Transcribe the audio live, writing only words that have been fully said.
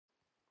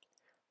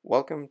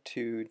Welcome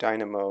to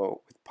Dynamo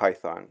with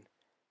Python,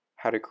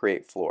 how to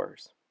create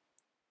floors.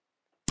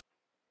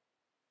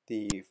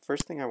 The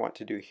first thing I want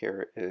to do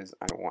here is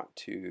I want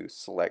to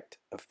select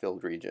a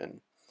filled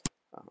region.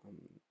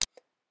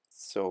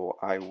 So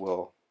I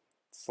will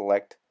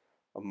select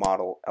a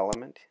model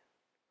element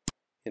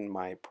in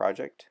my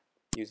project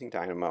using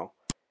Dynamo,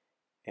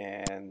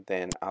 and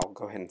then I'll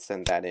go ahead and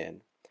send that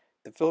in.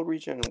 The filled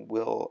region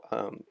will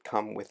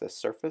come with a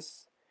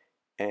surface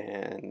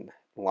and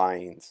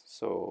lines.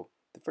 So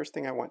the first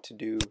thing I want to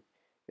do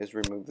is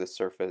remove the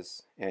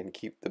surface and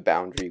keep the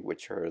boundary,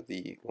 which are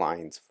the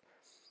lines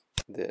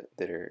that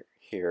are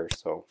here.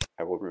 So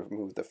I will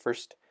remove the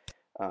first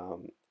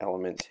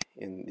element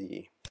in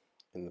the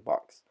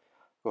box.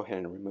 Go ahead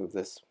and remove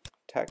this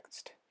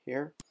text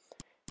here,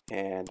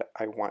 and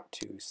I want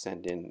to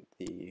send in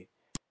the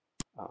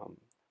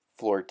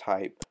floor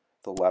type,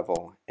 the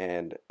level,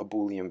 and a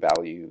Boolean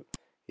value,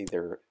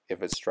 either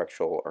if it's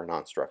structural or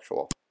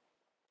non-structural.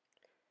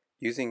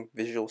 Using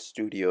Visual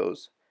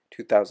Studio's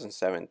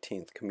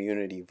 2017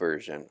 community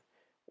version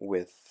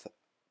with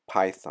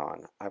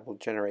Python, I will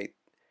generate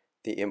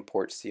the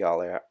import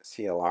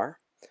CLR.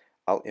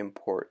 I'll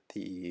import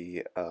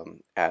the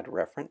add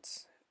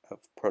reference of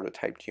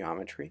prototype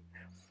geometry.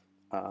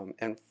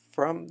 And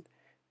from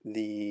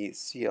the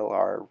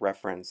CLR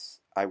reference,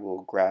 I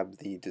will grab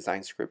the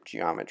design script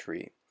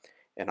geometry,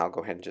 and I'll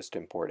go ahead and just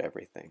import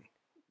everything.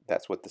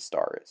 That's what the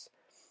star is.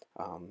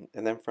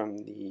 And then from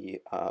the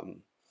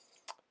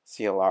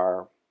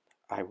CLR,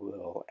 I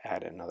will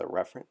add another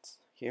reference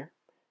here,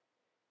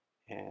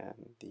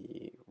 and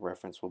the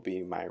reference will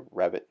be my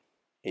Revit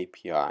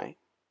API,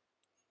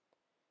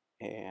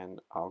 and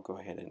I'll go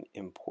ahead and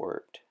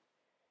import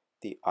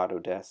the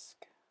Autodesk,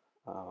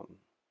 and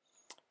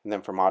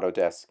then from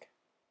Autodesk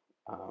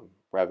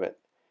Revit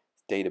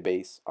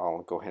database,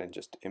 I'll go ahead and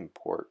just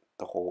import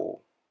the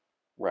whole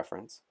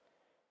reference,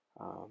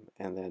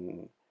 and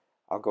then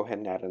I'll go ahead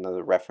and add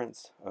another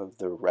reference of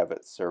the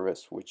Revit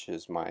service, which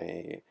is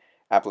my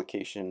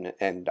application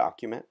and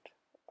document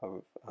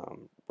of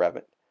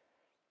Revit.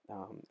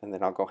 And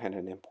then I'll go ahead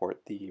and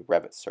import the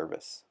Revit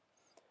service.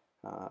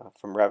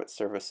 From Revit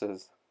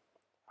services,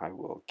 I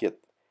will get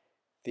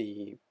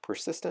the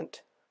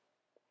persistent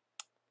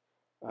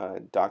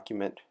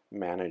document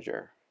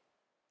manager.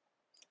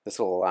 This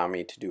will allow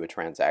me to do a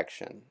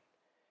transaction.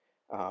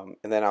 And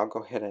then I'll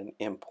go ahead and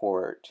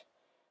import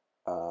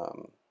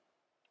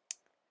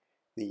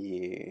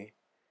the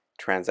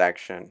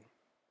transaction,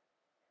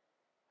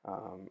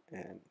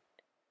 and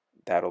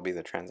that'll be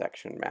the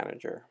transaction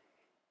manager.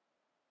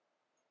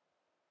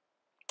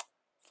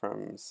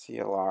 From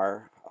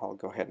CLR, I'll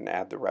go ahead and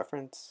add the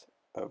reference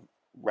of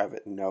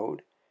Revit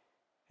node,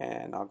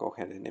 and I'll go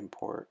ahead and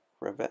import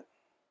Revit.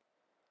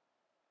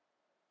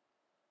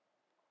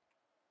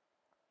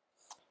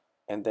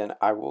 And then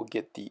I will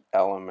get the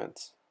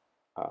elements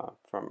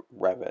from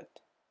Revit.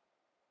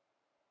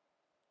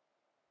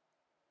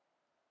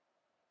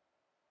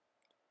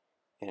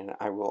 And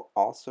I will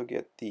also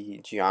get the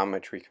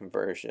geometry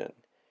conversion.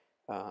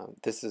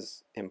 This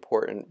is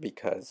important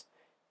because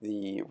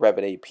the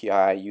Revit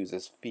API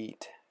uses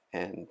feet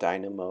and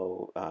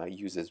Dynamo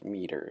uses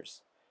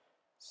meters.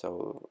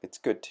 So it's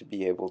good to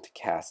be able to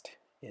cast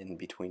in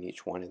between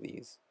each one of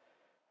these.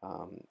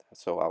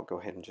 So I'll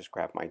go ahead and just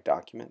grab my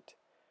document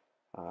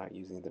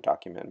using the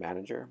document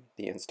manager,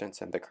 the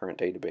instance, and the current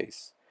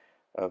database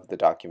of the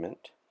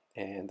document.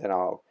 And then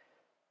I'll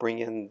bring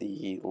in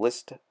the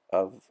list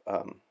of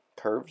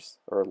curves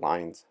or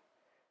lines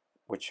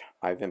which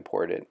I've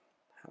imported.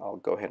 I'll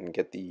go ahead and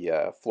get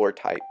the floor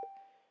type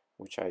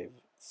which I've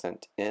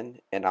sent in,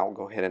 and I'll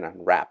go ahead and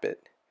unwrap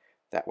it.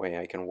 That way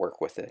I can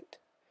work with it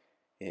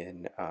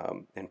in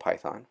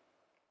Python.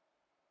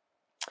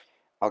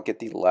 I'll get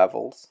the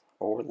levels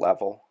or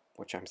level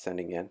which I'm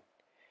sending in,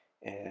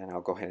 and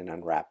I'll go ahead and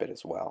unwrap it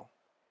as well.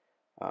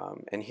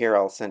 And here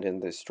I'll send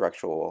in the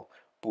structural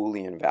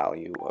Boolean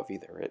value of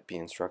either it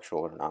being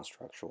structural or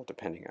non-structural,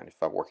 depending on if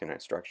I'm working in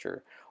a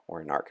structure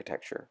or in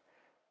architecture.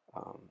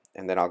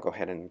 And then I'll go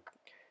ahead and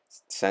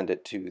send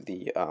it to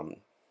the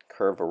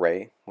curve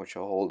array, which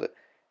will hold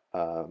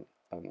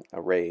an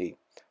array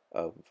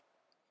of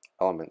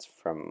elements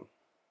from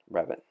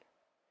Revit.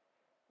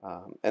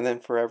 And then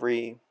for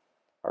every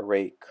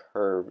array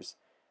curves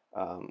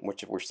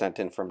which were sent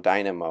in from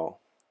Dynamo,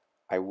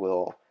 I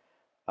will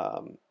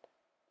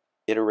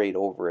iterate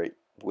over it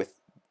with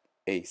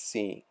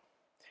AC,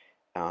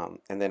 and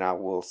then I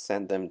will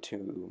send them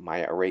to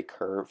my array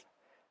curve,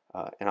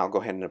 and I'll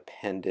go ahead and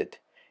append it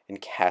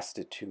and cast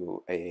it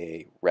to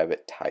a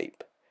Revit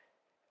type,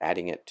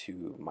 adding it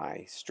to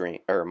my string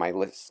or my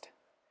list.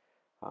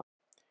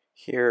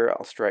 Here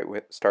I'll start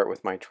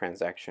with my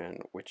transaction,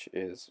 which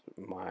is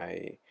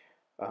my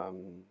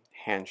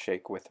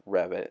handshake with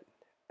Revit,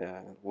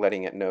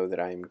 letting it know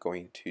that I'm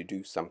going to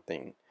do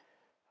something,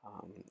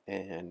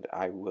 and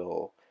I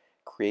will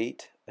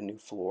create a new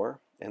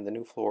floor, and the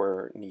new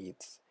floor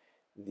needs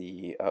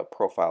the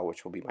profile,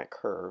 which will be my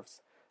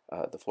curves,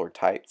 the floor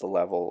type, the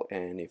level,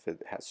 and if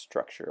it has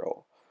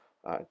structural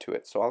to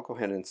it. So I'll go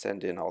ahead and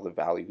send in all the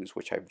values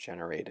which I've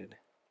generated.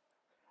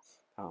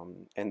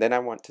 And then I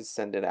want to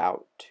send it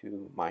out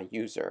to my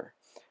user.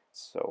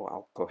 So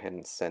I'll go ahead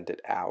and send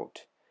it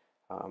out.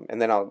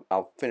 And then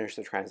I'll finish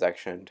the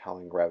transaction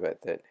telling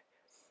Revit that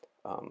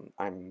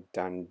I'm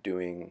done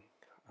doing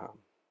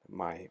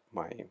my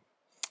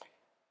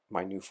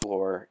new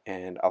floor,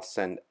 and I'll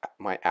send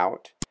my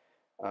out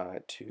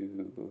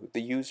to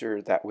the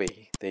user. That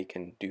way they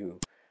can do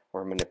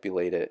or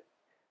manipulate it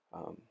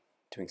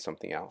doing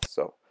something else.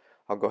 So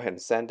I'll go ahead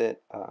and send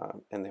it,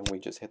 and then we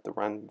just hit the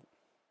run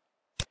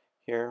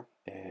here,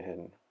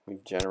 and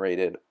we've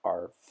generated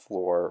our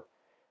floor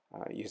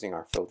using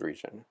our filled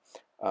region,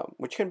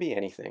 which can be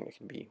anything. It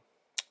can be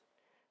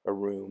a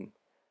room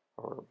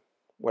or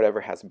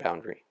whatever has a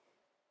boundary.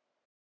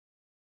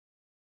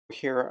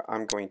 Here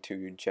I'm going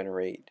to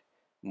generate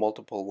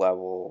multiple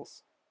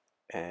levels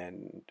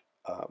and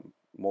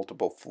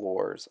multiple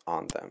floors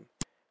on them.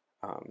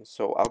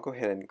 So I'll go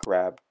ahead and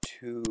grab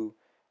two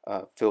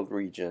filled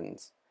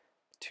regions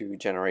to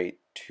generate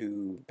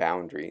two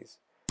boundaries.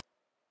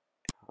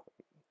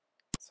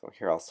 So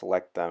here I'll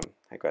select them.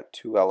 I got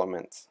two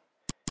elements.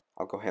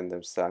 I'll go ahead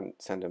and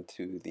send them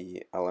to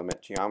the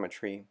element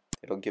geometry.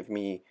 It'll give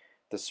me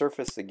the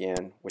surface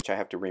again, which I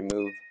have to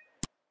remove.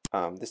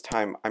 This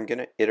time I'm going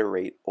to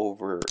iterate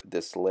over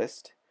this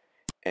list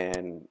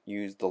and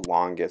use the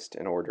longest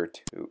in order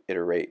to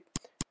iterate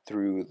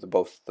through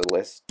both the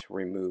list to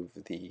remove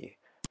the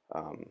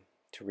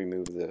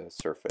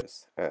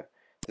surface.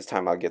 This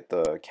time I'll get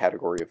the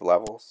category of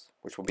levels,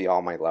 which will be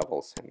all my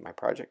levels in my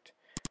project.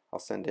 I'll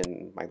send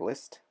in my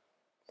list.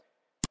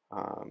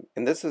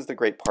 And this is the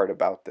great part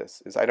about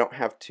this, is I don't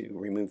have to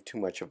remove too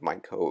much of my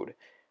code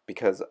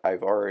because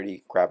I've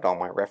already grabbed all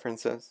my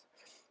references.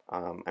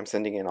 I'm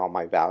sending in all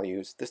my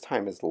values. This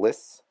time is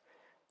lists,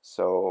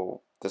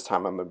 so this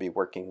time I'm going to be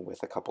working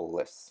with a couple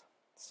lists.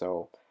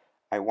 So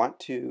I want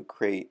to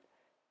create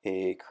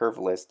a curve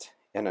list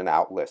and an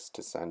out list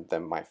to send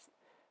them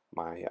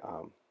my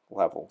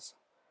levels.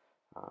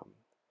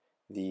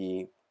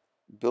 The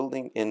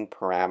building in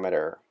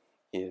parameter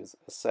is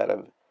a set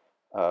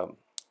of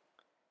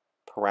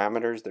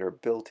parameters that are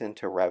built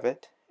into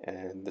Revit,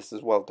 and this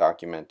is well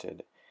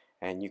documented,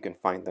 and you can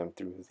find them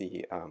through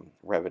the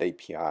Revit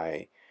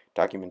API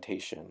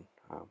documentation.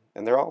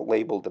 And they're all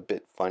labeled a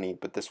bit funny,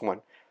 but this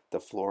one, the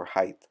floor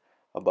height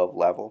above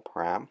level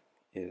param,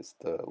 is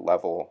the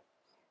level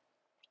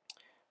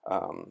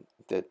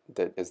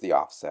that is the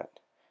offset.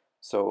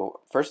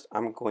 So first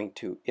I'm going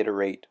to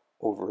iterate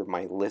over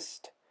my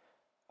list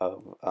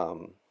of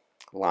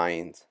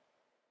lines,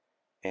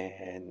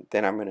 and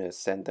then I'm going to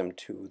send them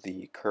to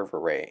the curve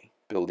array,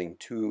 building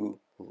two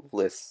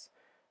lists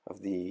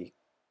of the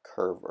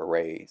curve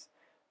arrays.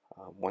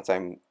 Once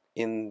I'm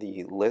in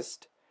the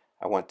list,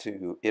 I want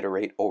to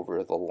iterate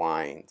over the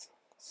lines.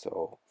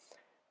 So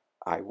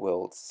I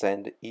will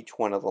send each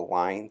one of the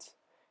lines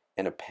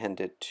and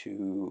append it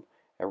to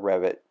a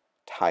Revit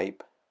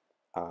type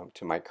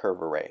to my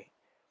curve array.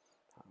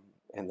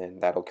 And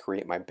then that'll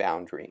create my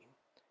boundary,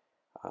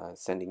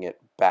 sending it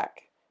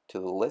back to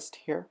the list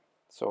here.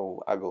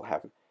 So I will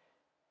have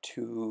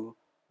two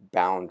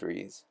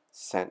boundaries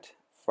sent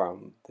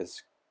from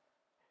this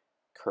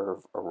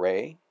curve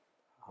array.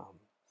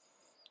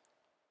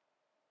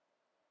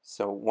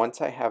 So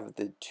once I have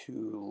the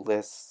two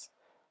lists,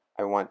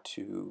 I want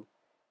to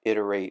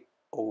iterate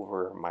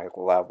over my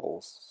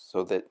levels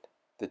so that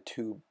the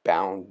two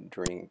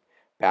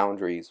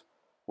boundaries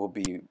will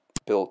be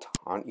built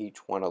on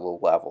each one of the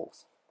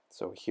levels.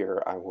 So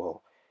here I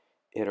will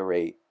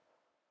iterate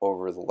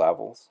over the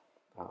levels.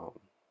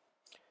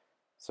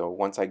 So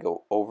once I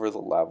go over the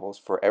levels,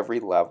 for every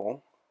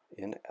level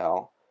in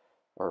L,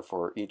 or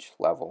for each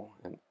level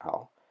in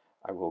L,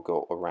 I will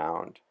go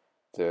around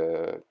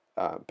the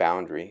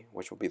boundary,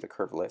 which will be the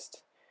curve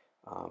list.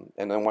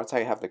 And then once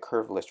I have the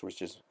curve list,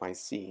 which is my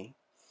C,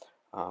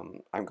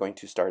 I'm going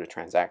to start a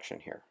transaction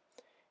here.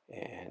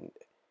 And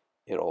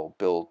it'll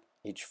build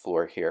each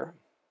floor here.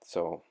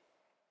 So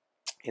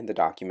in the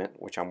document,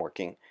 which I'm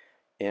working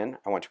in,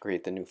 I want to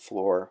create the new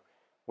floor,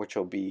 which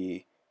will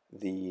be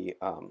the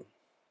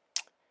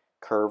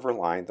curve or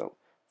line, the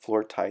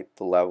floor type,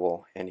 the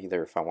level, and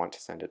either if I want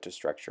to send it to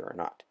structure or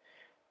not.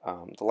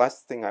 The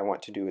last thing I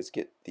want to do is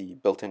get the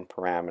built-in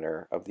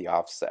parameter of the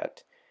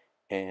offset,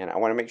 and I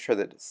want to make sure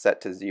that it's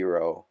set to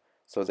 0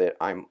 so that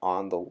I'm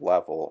on the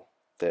level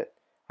that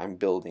I'm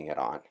building it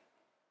on.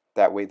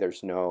 That way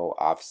there's no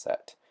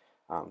offset.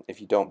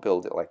 If you don't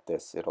build it like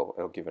this,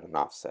 it'll give it an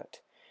offset.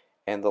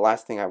 And the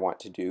last thing I want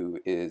to do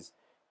is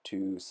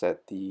to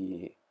set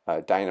the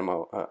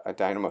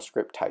Dynamo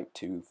script type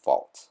to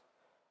false.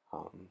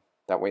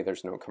 That way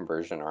there's no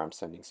conversion, or I'm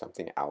sending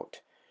something out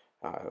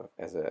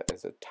as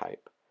a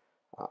type.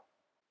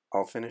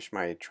 I'll finish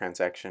my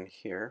transaction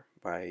here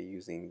by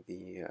using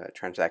the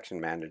transaction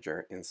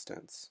manager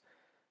instance,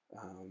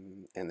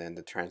 and then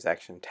the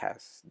transaction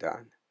task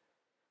done.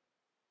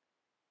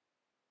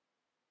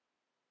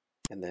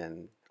 And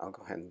then I'll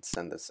go ahead and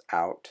send this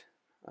out,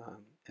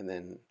 and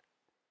then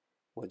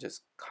we'll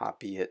just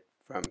copy it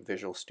from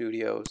Visual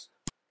Studios,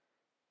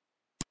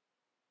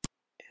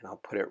 and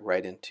I'll put it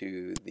right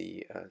into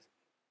the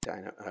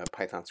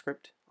Python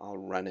script. I'll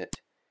run it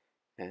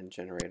and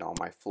generate all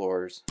my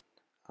floors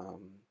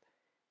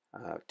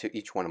to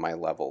each one of my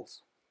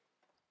levels.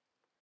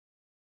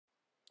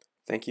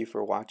 Thank you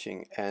for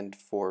watching, and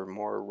for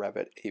more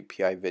Revit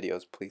API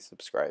videos, please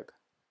subscribe.